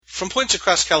From points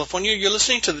across California, you're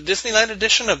listening to the Disneyland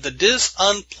edition of the Diz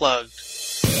Unplugged.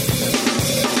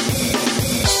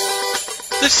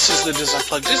 This is the Diz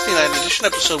Unplugged Disneyland edition,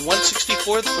 episode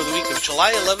 164 for the week of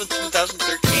July 11th,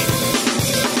 2013.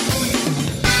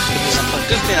 The Diz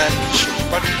Unplugged Disneyland edition is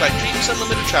brought to you by Dreams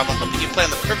Unlimited Travel, helping you plan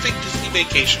the perfect Disney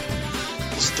vacation.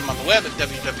 Visit them on the web at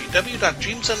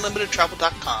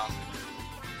www.dreamsunlimitedtravel.com.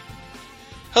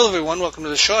 Hello everyone, welcome to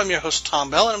the show. I'm your host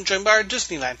Tom Bell, and I'm joined by our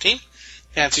Disneyland team,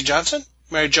 Nancy Johnson,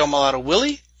 Mary Jo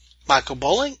Mulatto-Willie, Michael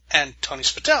Bowling, and Tony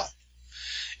Spatel.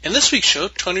 In this week's show,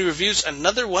 Tony reviews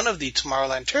another one of the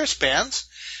Tomorrowland Terrace bands,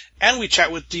 and we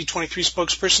chat with D23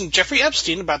 spokesperson Jeffrey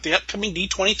Epstein about the upcoming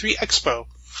D23 Expo.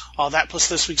 All that plus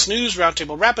this week's news,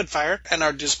 Roundtable Rapid Fire, and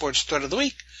our Disboard's Thread of the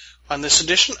Week on this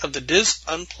edition of the Diz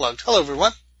Unplugged. Hello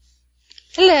everyone.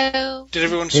 Hello. Did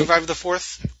everyone survive the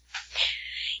 4th?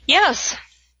 Yes.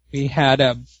 We had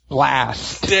a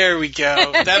blast. There we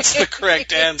go. That's the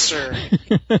correct answer.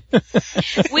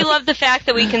 We love the fact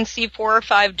that we can see 4 or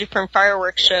 5 different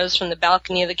fireworks shows from the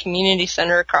balcony of the community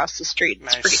center across the street.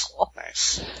 It's pretty cool.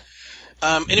 Nice.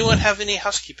 Anyone have any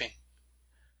housekeeping?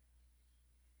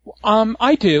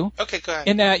 I do. Okay, go ahead.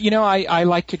 And, I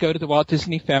like to go to the Walt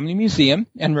Disney Family Museum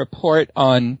and report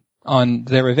on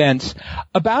their events.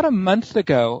 About a month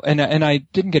ago, and I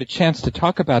didn't get a chance to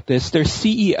talk about this, their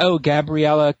CEO,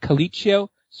 Gabriella Colicchio,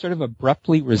 sort of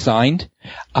abruptly resigned.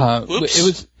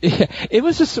 It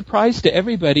was a surprise to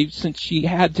everybody since she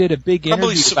did a big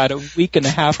interview about a week and a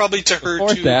half probably to her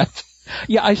before too. that.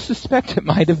 Yeah, I suspect it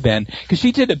might have been, because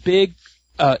she did a big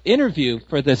interview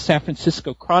for the San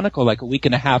Francisco Chronicle like a week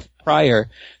and a half prior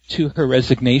to her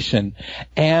resignation.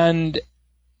 And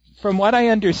from what I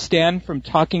understand from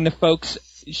talking to folks,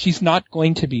 she's not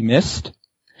going to be missed.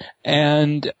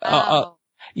 And, a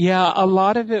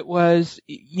lot of it was,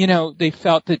 they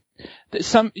felt that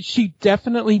she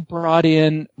definitely brought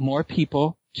in more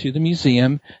people to the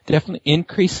museum, definitely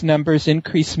increased numbers,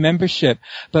 increased membership,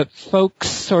 but folks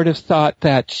sort of thought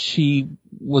that she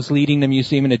was leading the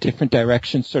museum in a different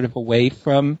direction, sort of away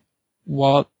from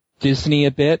Walt Disney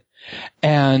a bit.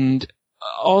 And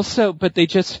also, but they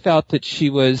just felt that she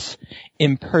was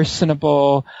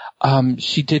impersonable.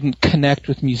 She didn't connect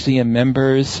with museum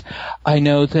members. I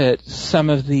know that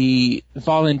some of the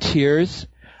volunteers,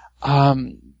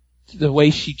 the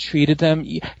way she treated them,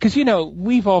 because,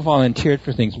 we've all volunteered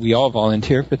for things. We all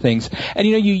volunteer for things. And,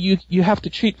 you have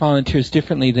to treat volunteers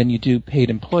differently than you do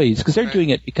paid employees, because they're doing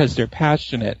it because they're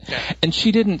passionate. Yeah. And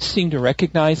she didn't seem to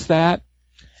recognize that.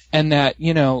 And that,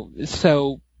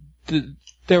 so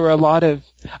there were a lot of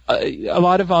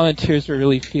volunteers were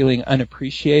really feeling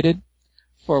unappreciated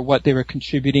for what they were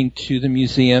contributing to the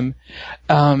museum.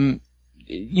 So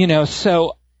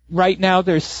right now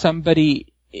there's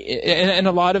somebody, and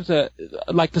a lot of the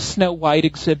Snow White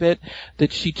exhibit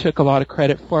that she took a lot of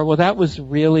credit for. Well, that was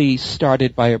really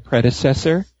started by her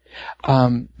predecessor,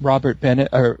 Richard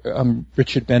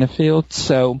Benefield.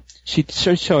 So she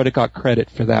sort of got credit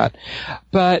for that.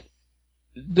 But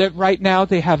right now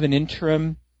they have an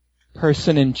interim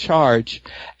person in charge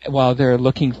while they're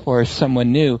looking for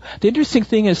someone new. The interesting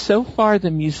thing is, so far the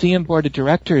museum board of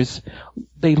directors,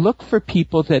 they look for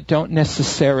people that don't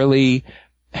necessarily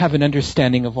have an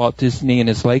understanding of Walt Disney and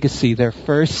his legacy. Their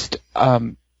first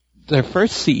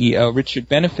CEO, Richard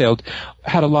Benefield,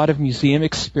 had a lot of museum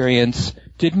experience,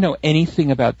 didn't know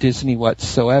anything about Disney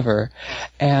whatsoever,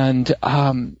 and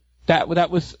that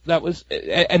was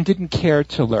and didn't care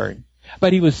to learn.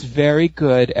 But he was very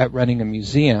good at running a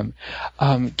museum.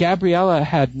 Gabriella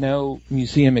had no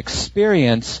museum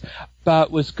experience,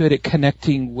 but was good at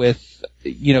connecting with,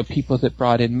 people that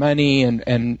brought in money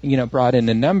and brought in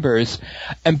the numbers.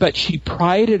 But she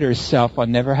prided herself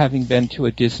on never having been to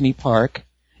a Disney park,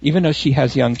 even though she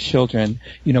has young children,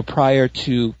 prior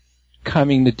to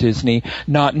coming to Disney,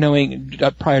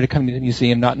 prior to coming to the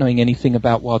museum, not knowing anything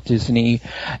about Walt Disney,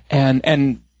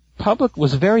 and public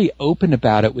was very open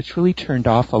about it, which really turned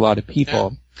off a lot of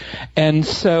people. Yeah. And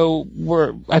so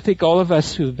I think all of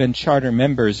us who have been charter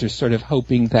members are sort of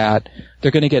hoping that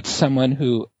they're going to get someone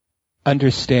who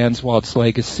understands Walt's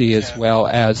legacy as well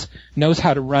as knows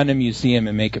how to run a museum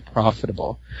and make it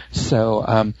profitable.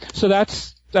 So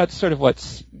that's sort of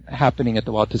what's happening at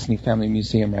the Walt Disney Family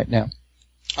Museum right now.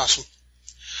 Awesome.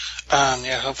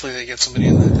 Hopefully they get somebody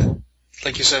in that,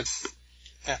 like you said.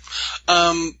 Yeah.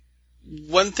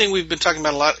 One thing we've been talking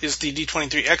about a lot is the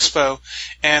D23 Expo,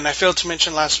 and I failed to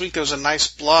mention last week there was a nice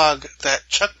blog that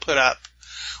Chuck put up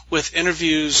with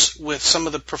interviews with some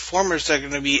of the performers that are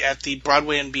going to be at the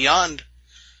Broadway and Beyond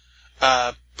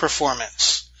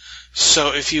performance.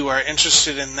 So if you are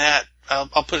interested in that,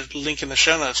 I'll put a link in the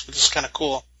show notes, but this is kind of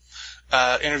cool.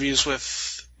 Interviews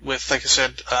with with, like I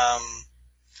said,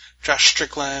 Josh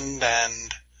Strickland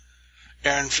and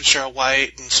Aaron Fitzgerald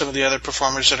White and some of the other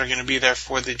performers that are going to be there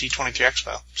for the D23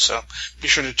 Expo. So be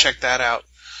sure to check that out.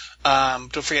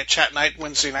 Don't forget Chat Night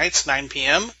Wednesday nights, 9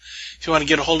 p.m. If you want to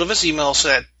get a hold of us, email us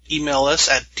at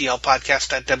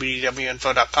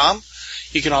dlpodcast@wdwinfo.com.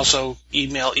 You can also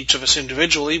email each of us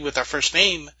individually with our first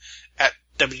name at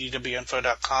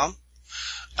wdwinfo.com.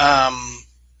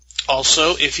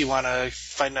 Also, if you want to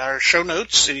find our show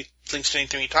notes, any links to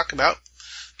anything we talk about,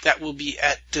 that will be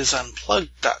at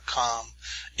disunplugged.com.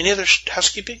 Any other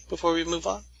housekeeping before we move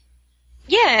on?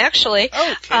 Yeah, actually.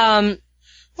 Oh, okay.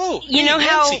 Whoa, you know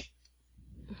Nancy.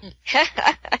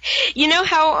 You know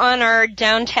how on our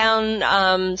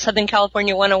downtown Southern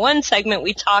California 101 segment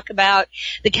we talk about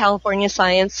the California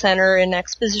Science Center in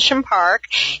Exposition Park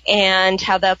and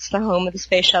how that's the home of the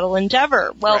Space Shuttle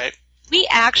Endeavour. Well, Right. we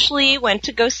actually went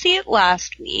to go see it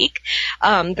last week,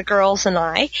 the girls and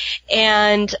I,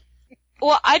 and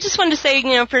well, I just wanted to say,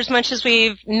 for as much as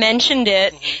we've mentioned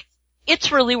it,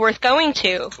 it's really worth going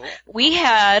to. Cool. We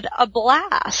had a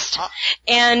blast.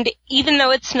 And even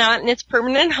though it's not in its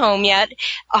permanent home yet,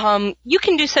 you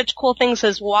can do such cool things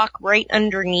as walk right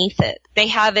underneath it. They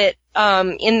have it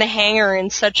in the hangar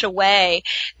in such a way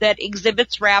that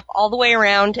exhibits wrap all the way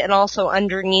around and also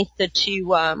underneath the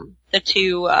two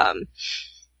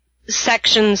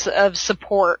sections of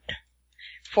support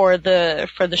for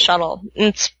the shuttle.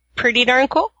 It's pretty darn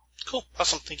cool. Cool.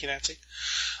 Awesome. Thank you, Nancy.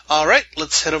 All right,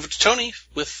 let's head over to Tony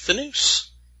with the news.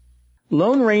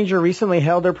 Lone Ranger recently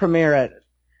held their premiere at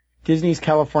Disney's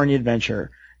California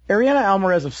Adventure. Ariana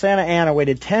Alvarez of Santa Ana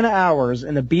waited 10 hours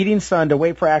in the beating sun to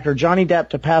wait for actor Johnny Depp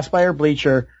to pass by her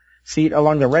bleacher seat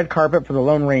along the red carpet for the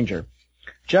Lone Ranger.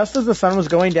 Just as the sun was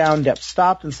going down, Depp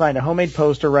stopped and signed a homemade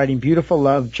poster writing, "Beautiful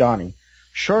Love, Johnny."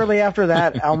 Shortly after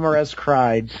that, Alvarez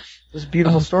cried. It was a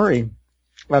beautiful story.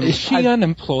 Is she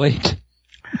unemployed?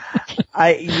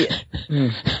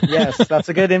 Yes, that's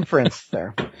a good inference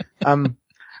there.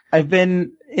 I've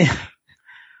been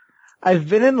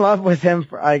in love with him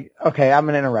okay, I'm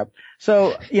gonna interrupt.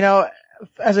 So,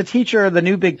 as a teacher, the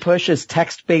new big push is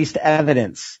text-based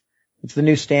evidence. It's the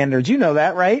new standards. You know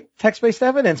that, right? Text-based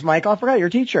evidence, Michael. I forgot you're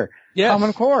a teacher. Yes.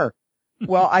 Common Core.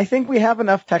 Well, I think we have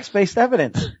enough text-based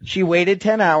evidence. She waited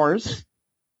 10 hours.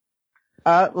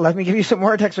 Let me give you some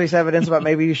more text-based evidence about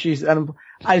maybe she's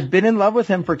I've been in love with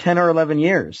him for 10 or 11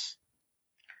 years.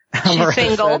 She's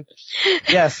single. Said,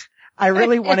 yes. I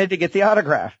really wanted to get the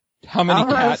autograph. How many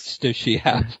cats does she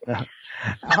have?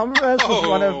 Alvarez was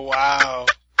one of... Wow.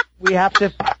 We have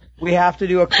to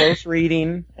do a close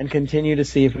reading and continue to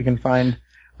see if we can find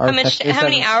our How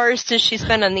many hours does she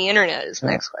spend on the internet is the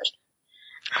next question.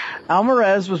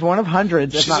 Alvarez was one of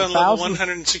hundreds, if She's not on level thousands.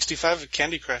 165 of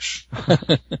Candy Crush.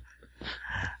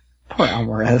 Poor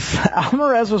Alvarez.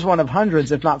 Alvarez was one of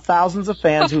hundreds, if not thousands of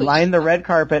fans who lined the red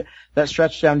carpet that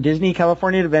stretched down Disney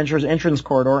California Adventure's entrance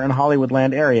corridor in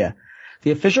Hollywoodland area.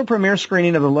 The official premiere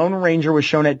screening of The Lone Ranger was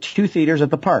shown at 2 theaters at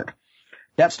the park.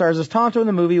 Depp stars as Tonto in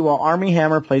the movie while Armie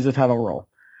Hammer plays the title role.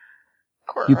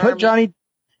 You put Johnny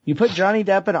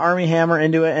Depp and Armie Hammer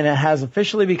into it and it has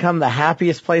officially become the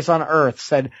happiest place on earth,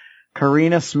 said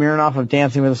Karina Smirnoff of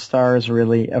Dancing with the Stars.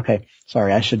 Really? Okay.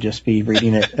 Sorry, I should just be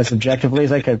reading it as objectively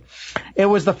as I could. It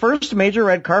was the first major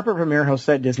red carpet premiere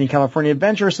hosted at Disney California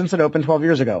Adventure since it opened 12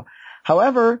 years ago.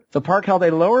 However, the park held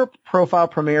a lower profile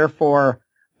premiere for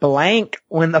blank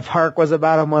when the park was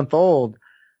about a month old.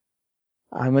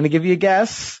 I'm going to give you a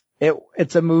guess.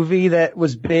 It's a movie that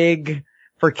was big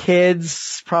for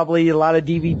kids, probably a lot of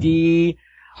DVD.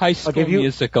 High School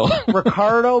Musical.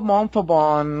 Ricardo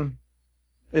Montalban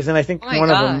is in, I think, one of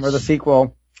them, or the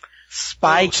sequel.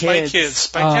 Spy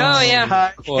Kids. Oh,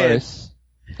 yeah. Of course.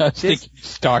 I was thinking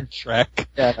Star Trek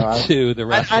to the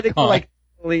rest I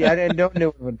don't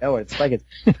know would know it. Spy Kids.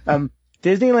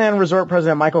 Disneyland Resort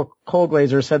President Michael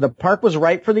Colglazer said the park was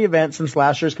right for the event since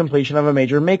last year's completion of a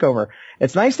major makeover.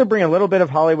 It's nice to bring a little bit of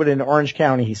Hollywood into Orange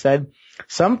County, he said.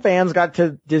 Some fans got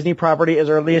to Disney property as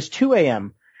early as 2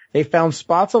 a.m. They found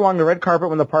spots along the red carpet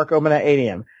when the park opened at 8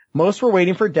 a.m. Most were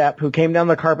waiting for Depp, who came down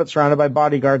the carpet surrounded by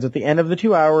bodyguards at the end of the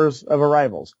 2 hours of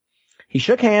arrivals. He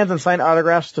shook hands and signed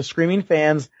autographs to screaming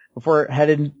fans before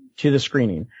headed to the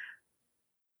screening.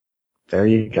 There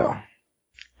you go.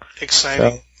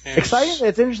 Exciting. So, exciting.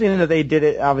 It's interesting that they did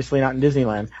it, obviously not in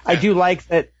Disneyland. Yeah. I do like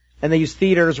that, and they use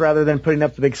theaters rather than putting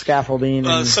up the big scaffolding.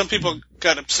 Some people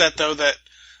got upset, though, that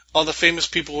all the famous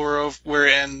people were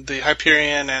in the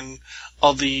Hyperion and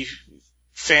all the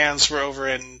fans were over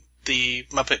in the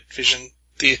Muppet Vision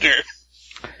Theater.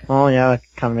 Oh, yeah, that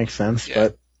kind of makes sense. Yeah.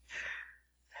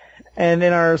 And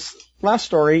in our last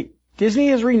story, Disney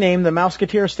has renamed the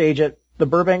Mouseketeer stage at the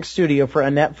Burbank studio for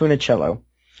Annette Funicello.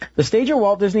 The stage at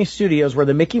Walt Disney Studios where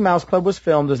the Mickey Mouse Club was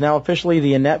filmed is now officially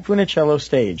the Annette Funicello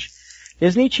stage.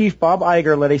 Disney chief Bob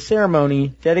Iger led a ceremony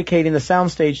dedicating the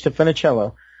soundstage to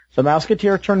Funicello, the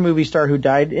Mouseketeer turned movie star who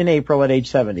died in April at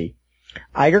age 70.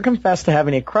 Iger confessed to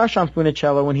having a crush on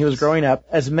Funicello when he was growing up,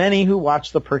 as many who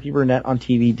watched the perky brunette on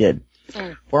TV did.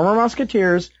 Former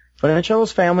Mouseketeers,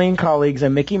 Funicello's family and colleagues,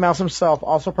 and Mickey Mouse himself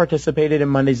also participated in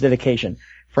Monday's dedication.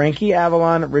 Frankie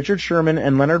Avalon, Richard Sherman,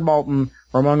 and Leonard Maltin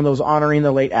were among those honoring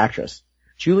the late actress.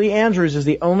 Julie Andrews is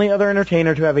the only other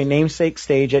entertainer to have a namesake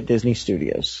stage at Disney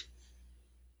Studios.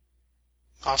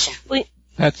 Awesome.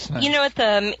 That's nice. You know,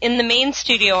 in the main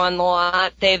studio on the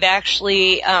lot, they've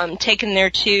actually taken their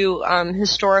two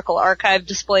historical archive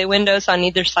display windows on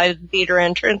either side of the theater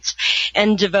entrance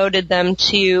and devoted them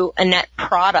to Annette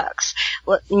products.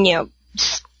 You know,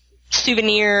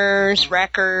 souvenirs,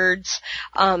 records,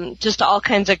 just all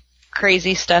kinds of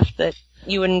crazy stuff that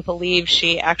you wouldn't believe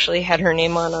she actually had her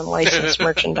name on licensed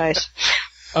merchandise.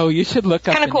 Oh, you should look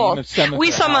up Kind the of cool. name of some of We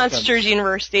her saw albums. Monsters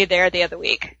University there the other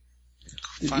week.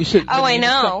 You should. Oh, I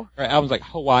know. Her albums like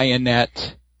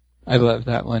Hawaiianette. I love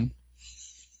that one.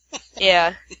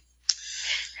 Yeah.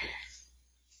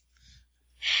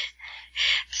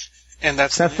 And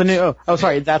that's the new. Oh,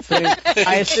 sorry, that's the new.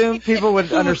 I assume people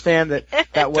would understand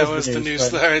that was the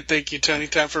news. But... All right, thank you, Tony.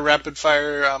 Time for rapid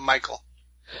fire, Michael.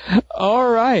 All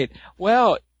right.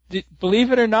 Well,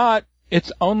 believe it or not,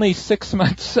 it's only 6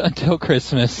 months until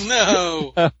Christmas.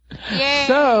 No. Yay.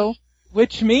 So,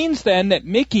 which means then that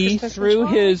Mickey threw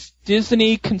his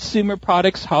Disney Consumer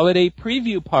Products Holiday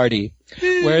Preview Party,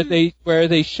 where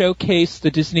they showcase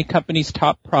the Disney company's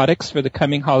top products for the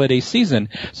coming holiday season.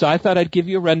 So I thought I'd give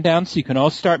you a rundown so you can all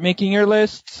start making your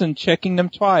lists and checking them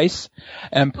twice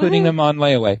and putting them on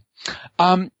layaway.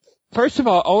 First of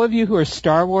all of you who are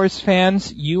Star Wars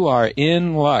fans, you are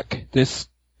in luck this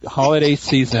holiday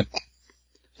season.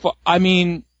 I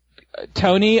mean,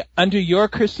 Tony, under your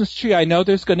Christmas tree, I know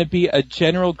there's going to be a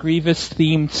General Grievous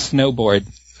themed snowboard.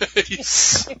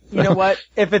 You know what?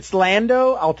 If it's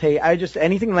Lando, I'll take.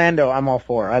 Anything Lando, I'm all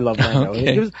for. I love Lando.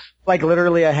 Okay. It was like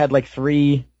literally, I had like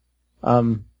 3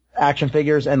 action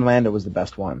figures, and Lando was the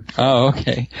best one. Oh,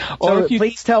 okay. So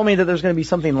please tell me that there's going to be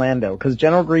something Lando, because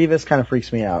General Grievous kind of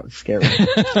freaks me out. It's scary.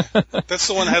 That's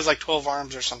the one that has like 12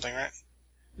 arms or something, right?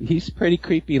 He's pretty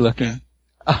creepy looking.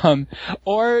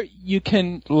 Or you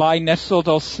can lie nestled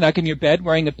all snug in your bed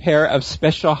wearing a pair of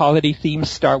special holiday-themed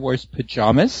Star Wars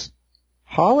pajamas.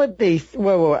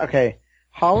 Okay.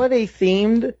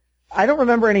 Holiday-themed? I don't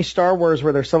remember any Star Wars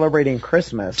where they're celebrating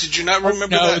Christmas. Did you not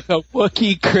remember that? The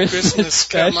Wookiee Christmas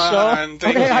special. Come on.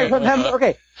 Okay, I remember.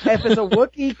 Okay, if it's a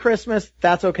Wookiee Christmas,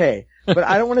 that's okay. But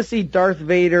I don't want to see Darth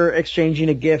Vader exchanging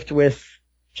a gift with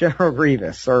General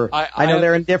Grievous. Or I know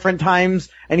they're in different times.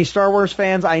 Any Star Wars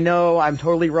fans, I know I'm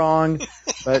totally wrong,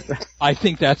 but I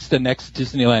think that's the next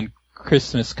Disneyland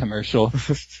Christmas commercial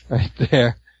right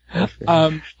there.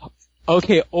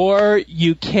 Okay, or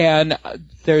you can.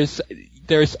 There's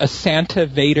a Santa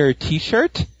Vader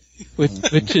T-shirt,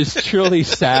 which is truly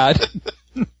sad.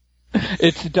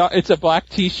 It's a black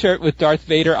T-shirt with Darth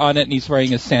Vader on it, and he's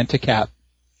wearing a Santa cap.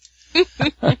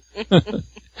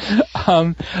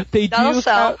 That'll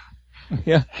sell.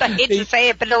 Yeah. I hate to say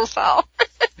it, but it'll sell.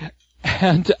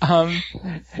 And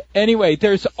anyway,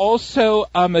 there's also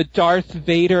a Darth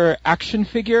Vader action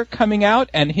figure coming out,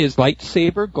 and his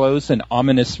lightsaber glows an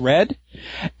ominous red.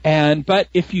 But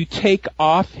if you take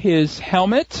off his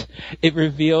helmet, it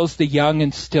reveals the young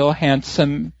and still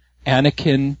handsome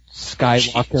Anakin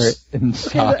Skywalker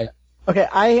inside. Okay,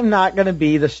 I am not going to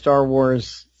be the Star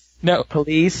Wars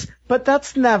police, but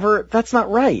that's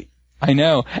not right. I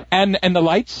know. And the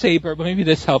lightsaber, well, maybe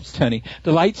this helps, Tony.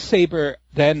 The lightsaber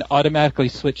then automatically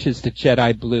switches to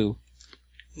Jedi blue.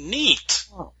 Neat.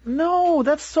 Oh, no,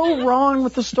 that's so wrong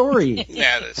with the story.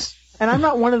 Yeah, it is. And I'm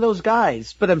not one of those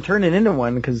guys, but I'm turning into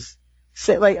one because,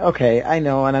 okay, I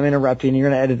know, and I'm interrupting. You're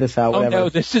going to edit this out, whatever. Oh, no,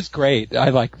 this is great. I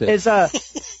like this.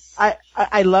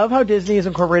 I love how Disney has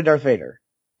incorporated Darth Vader,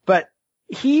 but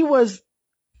he was,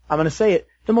 I'm going to say it,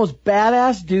 the most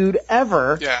badass dude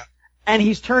ever. Yeah. And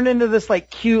he's turned into this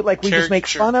cute, we just make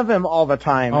fun of him all the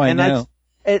time. Oh, I know.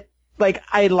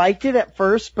 I liked it at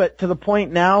first, but to the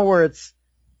point now where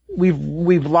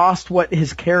we've lost what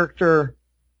his character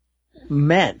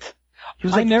meant. He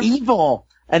was evil.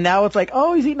 And now it's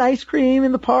he's eating ice cream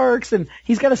in the parks and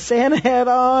he's got a Santa hat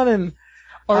on and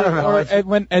I don't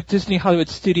know. At Disney Hollywood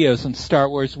Studios on Star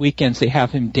Wars weekends, they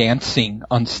have him dancing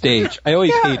on stage. I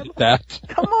always hated that.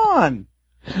 Come on.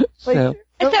 Wasn't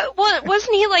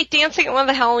he dancing at one of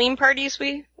the Halloween parties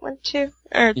we went to?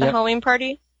 Or the Halloween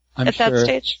party? I'm at sure. that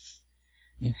stage?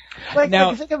 Like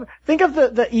think of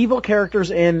the evil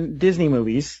characters in Disney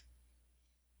movies.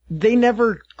 They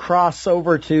never cross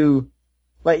over to,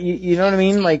 like, you know what I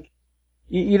mean? Like,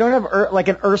 you don't have like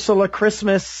an Ursula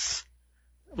Christmas,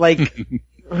 like,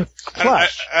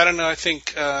 plush. I don't know. I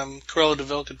think Cruella de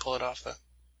Vil could pull it off, though.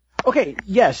 Okay,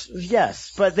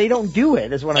 yes, but they don't do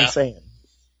it, is what I'm saying.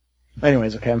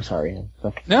 Anyways, okay, I'm sorry.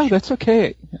 Okay. No, that's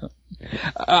okay.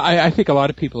 I think a lot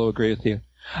of people will agree with you.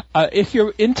 If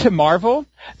you're into Marvel,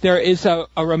 there is a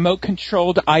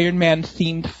remote-controlled Iron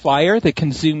Man-themed flyer that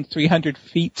can zoom 300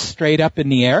 feet straight up in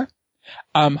the air.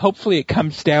 Hopefully it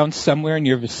comes down somewhere in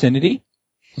your vicinity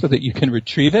so that you can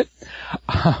retrieve it.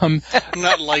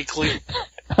 Not likely.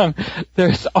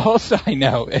 There's also, I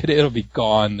know, it'll be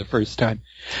gone the first time.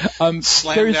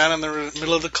 Slam down in the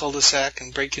middle of the cul-de-sac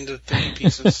and break into 30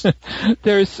 pieces.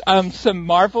 There's some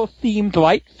Marvel-themed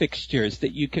light fixtures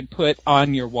that you can put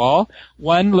on your wall.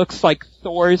 One looks like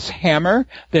Thor's hammer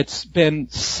that's been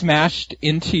smashed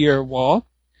into your wall,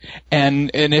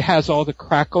 and it has all the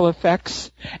crackle effects.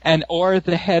 Or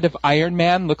the head of Iron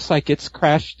Man looks like it's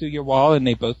crashed through your wall, and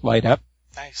they both light up.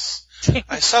 Nice.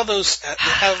 I saw those. They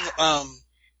have.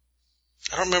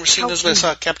 I don't remember seeing those, but I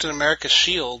saw Captain America's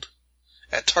shield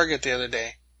at Target the other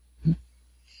day.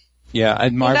 Yeah,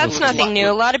 and Marvel. Well, that's nothing new.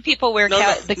 A lot of people wear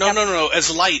No,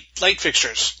 as light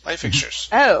fixtures. Light fixtures.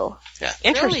 Oh. Yeah.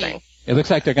 Interesting. Really? It looks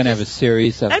like they're going to have a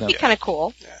series of That'd them. be kind of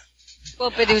cool. Yeah.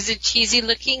 Well, but was it cheesy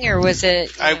looking, or was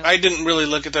it... I didn't really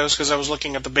look at those because I was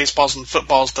looking at the baseballs and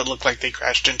footballs that looked like they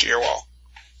crashed into your wall.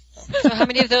 So how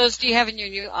many of those do you have in your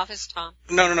new office, Tom?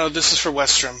 No. This is for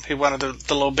Westrom. He wanted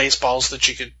the little baseballs that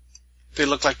you could... They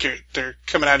look like they're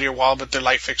coming out of your wall, but they're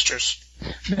light fixtures.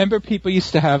 Remember people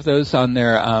used to have those on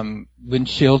their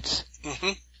windshields?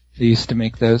 Mm-hmm. They used to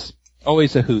make those.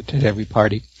 Always a hoot at every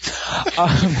party.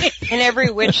 And every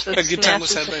witch that A good time was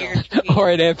smashes had the by all. Or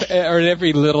at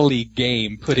every Little League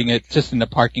game, putting it just in the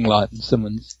parking lot in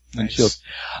someone's windshield.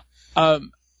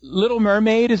 Little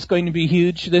Mermaid is going to be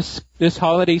huge this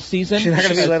holiday season. She's not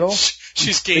going to be little?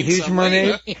 She's The gained huge some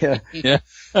mermaid? weight, Yeah.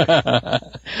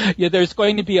 Yeah, there's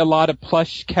going to be a lot of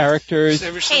plush characters.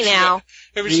 Ever Hey now.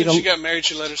 since she got married,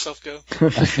 she let herself go.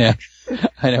 Yeah,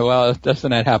 I know. Well, doesn't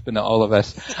that happen to all of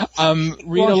us?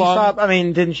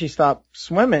 Didn't she stop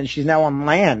swimming? She's now on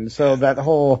land, so that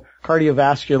whole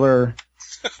cardiovascular...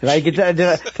 Did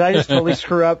I just totally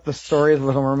screw up the story of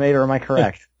Little Mermaid, or am I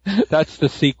correct? That's the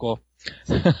sequel.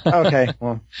 Okay,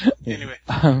 well. Anyway.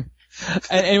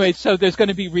 Anyway, so there's going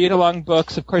to be read-along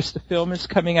books. Of course, the film is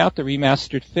coming out, the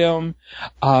remastered film.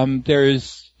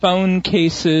 There's phone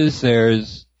cases,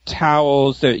 there's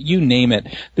towels, you name it.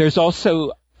 There's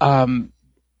also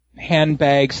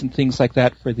handbags and things like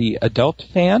that for the adult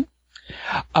fan.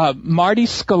 Marty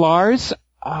Sklar's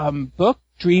book,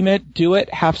 Dream It, Do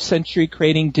It, Half Century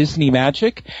Creating Disney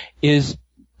Magic, is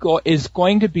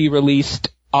going to be released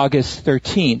August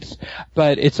 13th,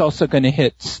 but it's also going to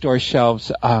hit store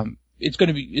shelves. It's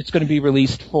going to be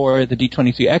released for the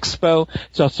D23 Expo.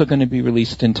 It's also going to be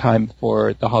released in time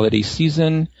for the holiday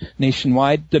season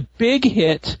nationwide. The big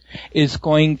hit is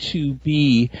going to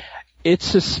be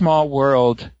It's a Small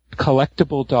World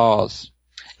collectible dolls.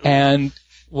 And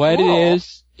what it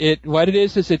is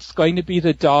it's going to be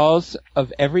the dolls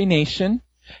of every nation,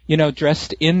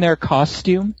 dressed in their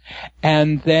costume.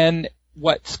 And then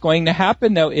what's going to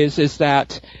happen though is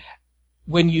that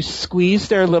when you squeeze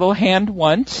their little hand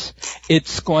once,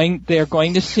 they're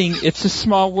going to sing It's a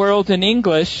Small World in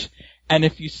English, and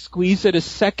if you squeeze it a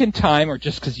second time, or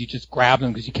just because you just grab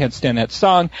them because you can't stand that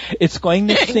song, it's going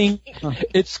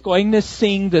to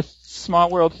sing the Small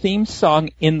World theme song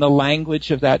in the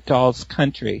language of that doll's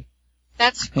country.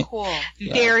 That's cool.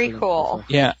 Yeah. Very cool.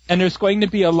 Yeah, and there's going to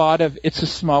be a lot of It's a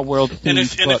Small World themed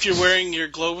books. And if you're wearing your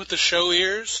glow with the show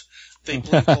ears, they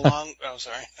blink along. Oh,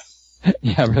 sorry.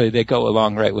 Yeah, really, they go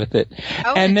along right with it.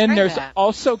 And then there's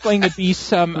also going to be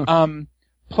some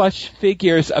plush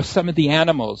figures of some of the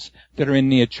animals that are in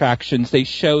the attractions. They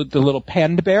showed the little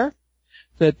panda bear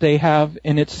that they have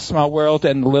in It's a Small World,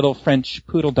 and the little French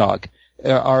poodle dog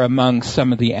are among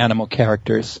some of the animal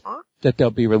characters that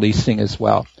they'll be releasing as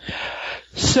well.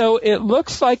 So it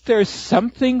looks like there's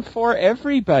something for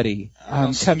everybody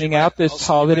coming out this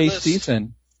holiday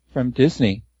season from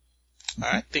Disney.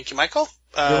 All right. Thank you, Michael.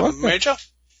 Mary Jo?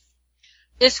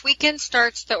 This weekend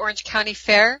starts the Orange County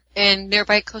Fair in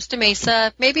nearby Costa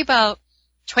Mesa, maybe about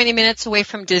 20 minutes away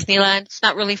from Disneyland. It's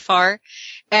not really far.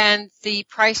 And the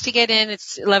price to get in,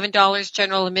 it's $11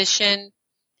 general admission.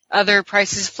 Other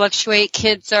prices fluctuate.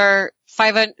 Kids are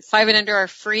five and under are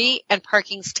free, and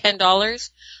parking's $10.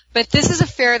 But this is a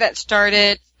fair that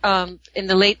started in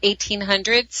the late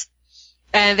 1800s.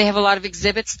 And they have a lot of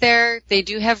exhibits there. They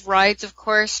do have rides, of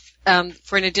course,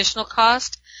 for an additional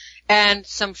cost, and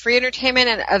some free entertainment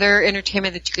and other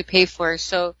entertainment that you could pay for.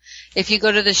 So if you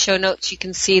go to the show notes, you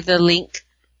can see the link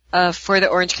for the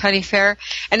Orange County Fair.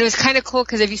 And it was kind of cool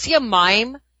because if you see a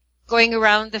mime going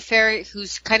around the fair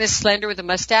who's kind of slender with a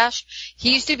mustache,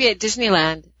 he used to be at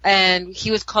Disneyland, and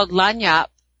he was called Lanyap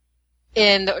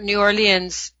in the New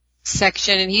Orleans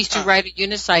section, and he used to ride a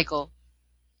unicycle.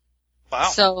 Wow.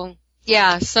 So,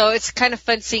 yeah, so it's kind of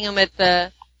fun seeing him at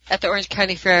the Orange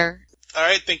County Fair. All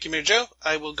right, thank you, Mary Jo.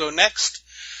 I will go next.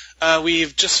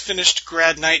 We've just finished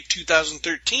Grad Nite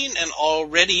 2013, and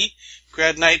already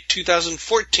Grad Nite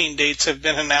 2014 dates have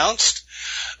been announced.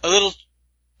 A little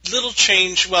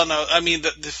change. Well, no, I mean,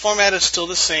 the format is still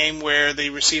the same, where they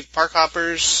receive park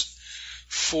hoppers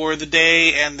for the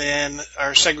day and then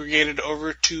are segregated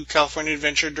over to California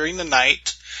Adventure during the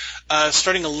night.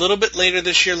 Starting a little bit later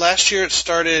this year. Last year it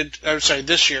started,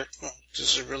 this year. Oh,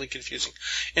 this is really confusing.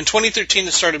 In 2013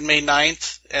 it started May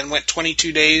 9th and went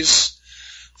 22 days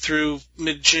through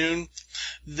mid-June.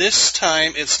 This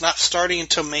time it's not starting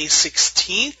until May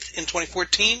 16th in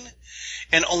 2014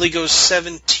 and only goes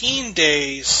 17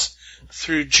 days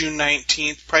through June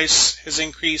 19th. Price has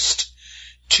increased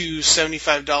to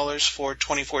 $75 for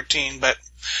 2014, but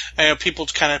I know people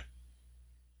kind of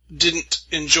didn't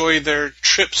enjoy their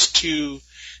trips to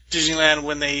Disneyland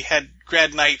when they had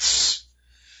Grad Nites,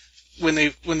 when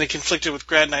they conflicted with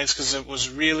Grad Nites, because it was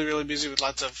really, really busy with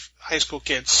lots of high school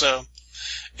kids. So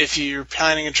if you're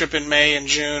planning a trip in May and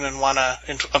June and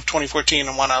of 2014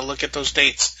 and want to look at those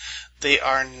dates, they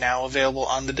are now available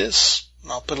on the Diz.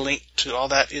 And I'll put a link to all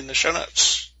that in the show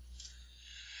notes.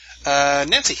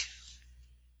 Nancy.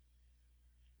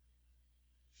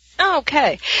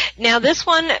 Okay. Now this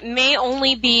one may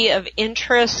only be of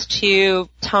interest to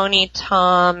Tony,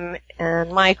 Tom,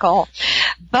 and Michael,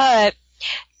 but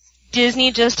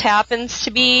Disney just happens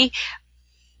to be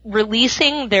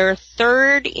releasing their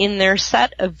third in their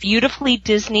set of Beautifully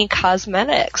Disney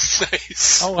cosmetics.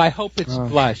 Nice. Oh, I hope it's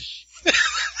blush.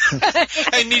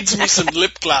 I need me some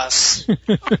lip gloss.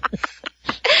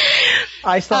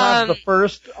 I still have the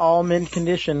first all mint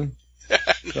condition.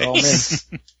 Nice.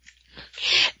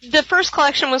 The first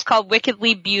collection was called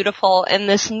Wickedly Beautiful, and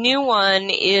this new one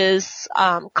is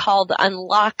called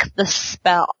Unlock the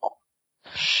Spell.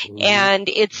 And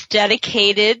it's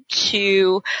dedicated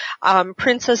to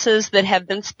princesses that have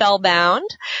been spellbound,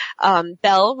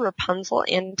 Belle, Rapunzel,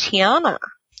 and Tiana.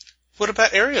 What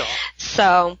about Ariel?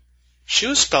 So she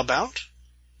was spellbound.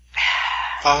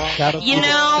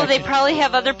 They probably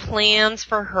have other plans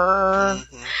for her.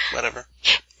 Mm-hmm. Whatever.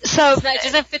 So it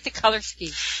doesn't fit the color scheme.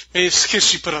 Maybe it's because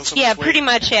she put on some Yeah, weight. pretty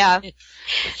much, yeah.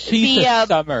 She's a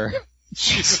summer.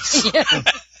 Jesus.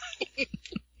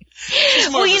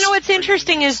 Well, you know what's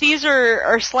interesting is these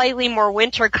are slightly more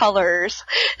winter colors.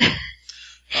 Oh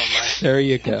my. There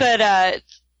you go. But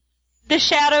the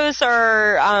shadows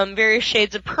are various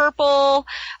shades of purple.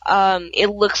 It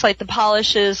looks like the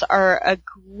polishes are a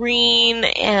green,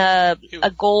 a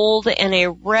gold, and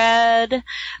a red.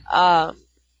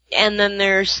 And then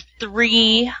there's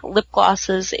 3 lip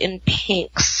glosses in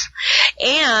pinks.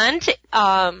 And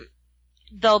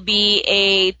there'll be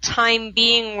a time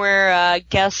being where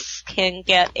guests can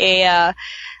get a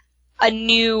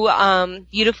new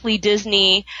Beautifully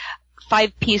Disney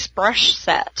 5-piece brush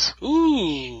set.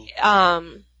 Ooh.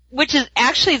 Which is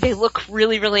actually, they look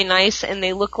really, really nice, and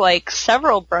they look like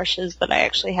several brushes that I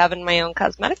actually have in my own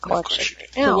cosmetic collection right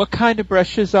now. So what kind of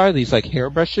brushes are these? Like hair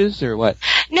brushes or what?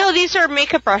 No, these are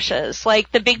makeup brushes,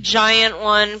 like the big giant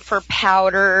one for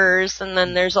powders, and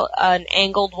then there's an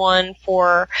angled one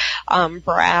for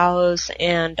brows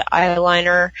and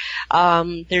eyeliner.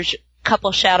 There's a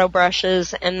couple shadow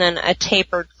brushes, and then a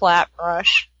tapered flat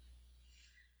brush.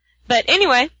 But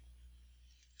anyway.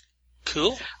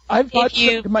 Cool. If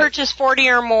you purchase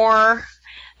 $40 or more,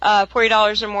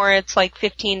 it's like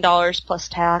 $15 plus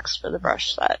tax for the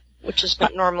brush set, which is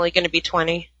normally going to be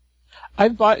 $20.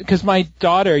 I've bought, because my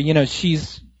daughter,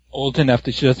 she's old enough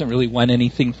that she doesn't really want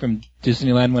anything from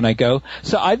Disneyland when I go.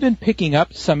 So I've been picking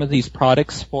up some of these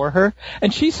products for her,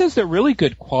 and she says they're really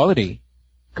good quality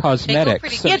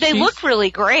cosmetics. They look really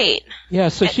great. Yeah,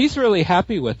 so she's really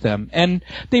happy with them. And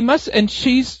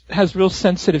she has real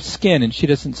sensitive skin, and she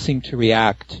doesn't seem to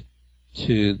react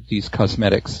to these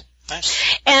cosmetics.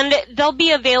 Nice. And they'll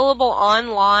be available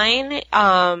online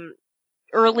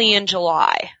early in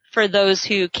July for those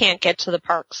who can't get to the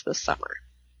parks this summer.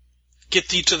 Get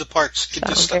thee to the parks. Get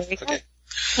this stuff. Okay.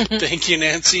 Thank you,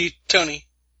 Nancy. Tony.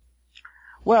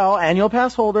 Well, annual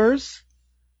pass holders,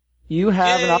 you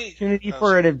have an opportunity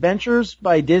for an Adventures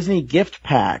by Disney gift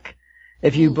pack.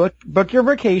 If you book your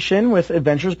vacation with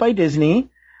Adventures by Disney,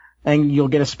 and you'll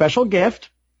get a special gift,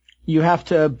 you have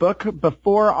to book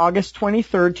before August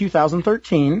 23rd,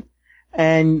 2013.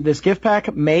 And this gift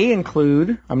pack may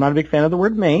include, I'm not a big fan of the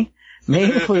word may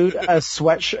include an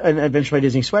Adventures by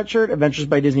Disney sweatshirt, Adventures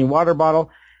by Disney water bottle,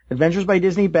 Adventures by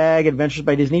Disney bag, Adventures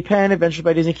by Disney pen, Adventures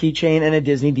by Disney keychain, and a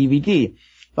Disney DVD.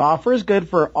 The offer is good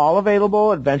for all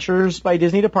available Adventures by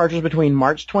Disney departures between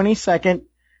March 22nd,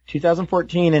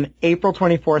 2014 and April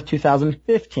 24th,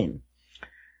 2015.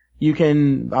 You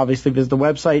can obviously visit the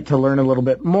website to learn a little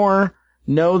bit more.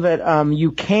 Know that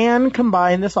you can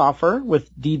combine this offer with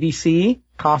DVC,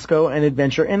 Costco, and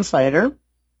Adventure Insider.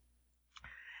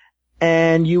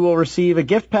 And you will receive a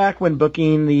gift pack when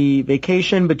booking the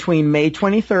vacation between May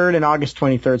 23rd and August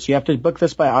 23rd. So you have to book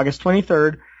this by August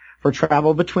 23rd for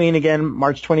travel between, again,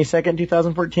 March 22nd,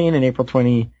 2014 and April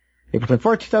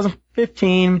 24th,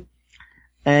 2015.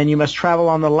 And you must travel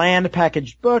on the land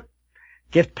package book.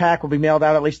 Gift pack will be mailed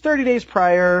out at least 30 days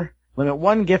prior. Limit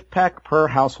one gift pack per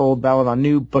household, valid on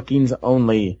new bookings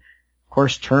only. Of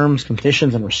course, terms,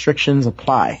 conditions, and restrictions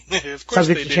apply. Of course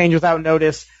Subject they to do. change without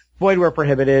notice. Void where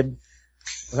prohibited.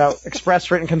 Without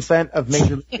express written consent of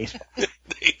Major League Baseball.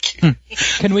 Thank you.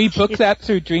 Can we book that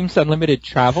through Dreams Unlimited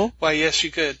Travel? Why, yes,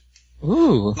 you could.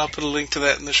 Ooh. I'll put a link to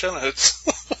that in the show notes.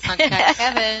 Contact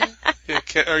Kevin.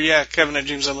 Kevin at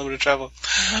Dreams Unlimited Travel.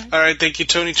 All right, thank you,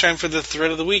 Tony. Time for the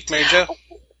thread of the week, Mary Jo.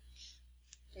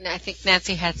 I think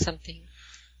Nancy had something.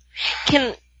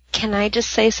 Can I just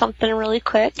say something really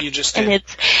quick? You just did. And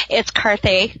it's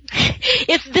Carthay.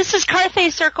 This is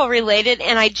Carthay Circle related,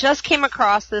 and I just came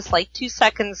across this like 2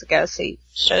 seconds ago, so it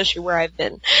shows you where I've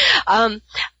been.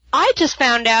 I just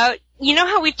found out, you know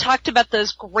how we talked about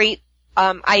those great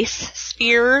ice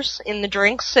spheres in the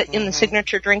drinks, in the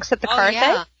signature drinks at the Carthay?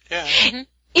 Yeah. Yeah. Mm-hmm.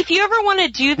 If you ever want to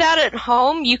do that at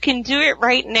home, you can do it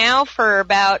right now for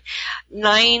about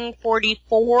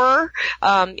 $9.44.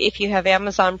 If you have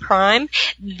Amazon Prime,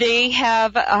 they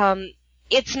have.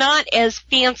 It's not as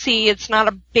fancy. It's not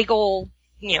a big old,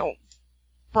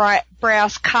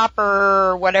 brass copper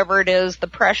or whatever it is, the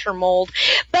pressure mold.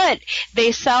 But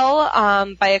they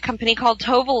sell by a company called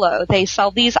Tovolo. They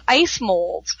sell these ice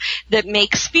molds that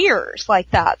make spheres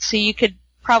like that. So you could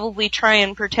probably try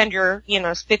and pretend you're,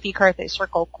 spiffy Carthay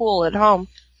Circle cool at home.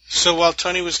 So while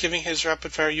Tony was giving his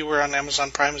rapid fire, you were on Amazon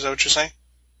Prime, is that what you're saying?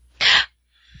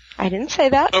 I didn't say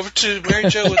that. Over to Mary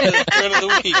Jo with the thread of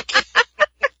the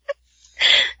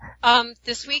week.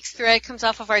 This week's thread comes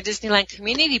off of our Disneyland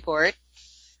community board.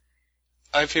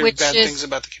 I've heard bad things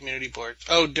about the community board.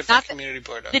 Oh, different community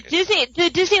board. Okay. The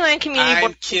Disneyland community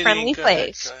board is a friendly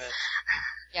place. Go ahead.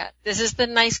 Yeah, this is the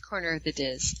nice corner of the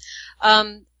Diz.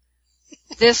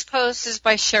 This post is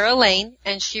by Cheryl Lane,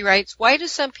 and she writes, "Why do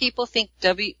some people think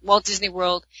Walt Disney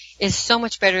World is so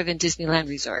much better than Disneyland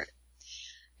Resort?"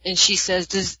 And she says,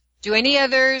 do any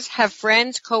others have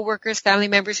friends, coworkers, family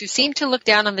members who seem to look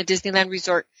down on the Disneyland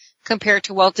Resort compared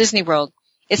to Walt Disney World?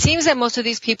 It seems that most of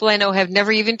these people I know have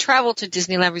never even traveled to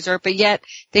Disneyland Resort, but yet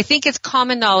they think it's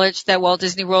common knowledge that Walt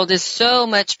Disney World is so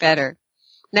much better.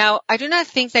 Now, I do not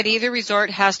think that either resort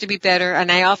has to be better,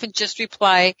 and I often just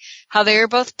reply how they are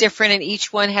both different and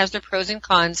each one has their pros and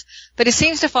cons, but it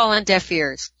seems to fall on deaf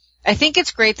ears. I think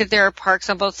it's great that there are parks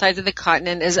on both sides of the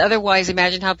continent, as otherwise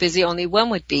imagine how busy only one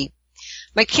would be.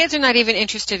 My kids are not even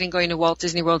interested in going to Walt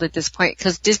Disney World at this point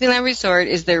because Disneyland Resort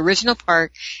is their original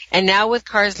park, and now with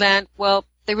Cars Land, well,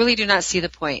 they really do not see the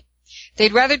point.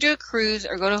 They'd rather do a cruise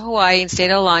or go to Hawaii and stay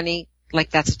at Aulani, like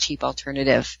that's a cheap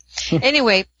alternative.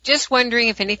 Anyway, just wondering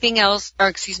if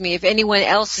anyone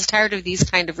else is tired of these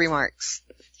kind of remarks.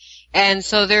 And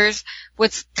so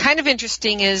what's kind of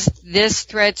interesting is this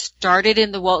thread started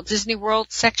in the Walt Disney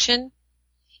World section,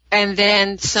 and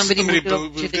then somebody moved it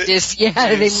over to the Disney. Yeah,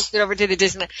 they moved it over to the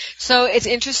Disneyland. So it's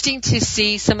interesting to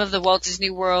see some of the Walt Disney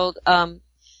World,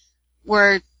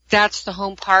 where that's the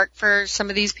home park for some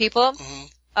of these people,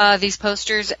 these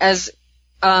posters, as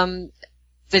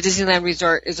the Disneyland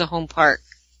Resort is a home park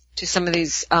to some of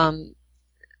these,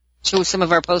 to some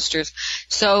of our posters.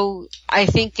 So I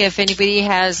think if anybody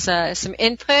has some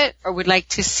input or would like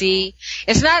to see,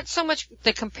 it's not so much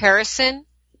the comparison,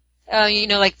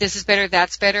 like this is better,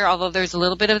 that's better, although there's a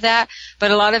little bit of that,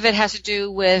 but a lot of it has to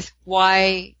do with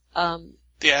why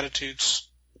the attitudes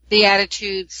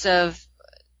of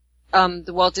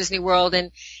the Walt Disney World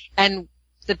and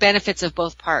the benefits of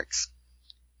both parks.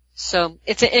 So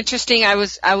it's an interesting. I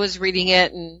was reading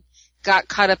it and got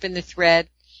caught up in the thread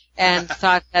and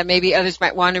thought that maybe others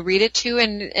might want to read it too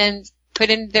and put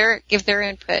in give their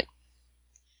input.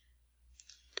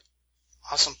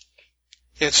 Awesome.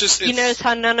 You notice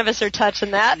how none of us are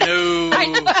touching that? No.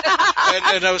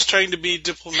 and I was trying to be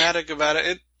diplomatic about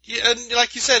it. And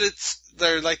like you said,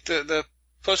 like the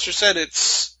poster said,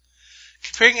 it's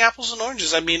comparing apples and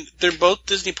oranges. I mean, they're both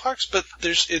Disney parks, but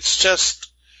it's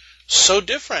just so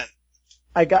different.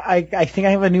 I think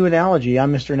I have a new analogy.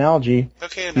 I'm Mr. Analogy.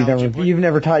 Okay, analogy. You've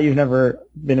never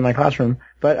been in my classroom.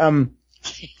 But,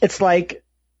 it's like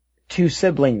two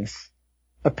siblings.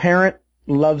 A parent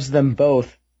loves them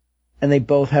both, and they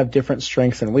both have different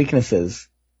strengths and weaknesses.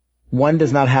 One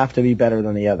does not have to be better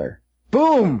than the other.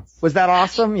 Boom! Was that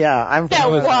awesome? Yeah,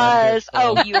 That was.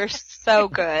 Oh, you're so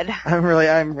good. I'm really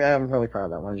proud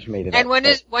of that one. I just made it. And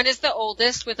up. one is the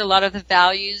oldest with a lot of the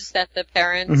values that the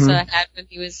parents had when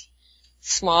he was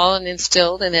small and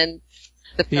instilled, and then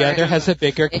the other has a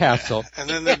bigger castle. And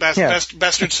then the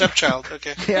bastard stepchild.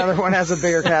 Okay. The other one has a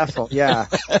bigger castle. Yeah.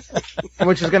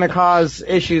 Which is going to cause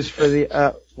issues for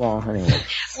the. Well, anyway.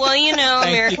 Well,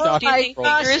 America, do you think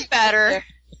bigger is better?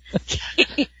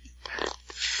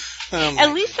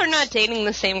 At least they're not dating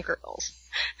the same girls.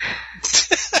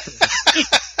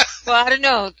 Well, I don't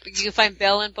know. You find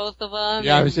Belle in both of them?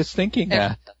 Yeah, I was just thinking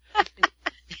that.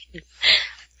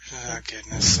 Oh,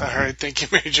 goodness. All right. Thank you,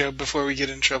 Mary Jo. Before we get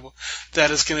in trouble,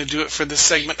 that is going to do it for this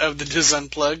segment of the Diz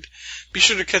Unplugged. Be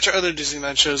sure to catch our other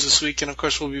Disneyland shows this week, and of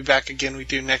course, we'll be back again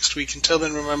with you next week. Until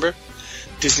then, remember,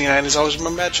 Disneyland is always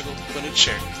more magical when it's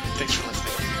shared. Thanks for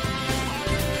listening.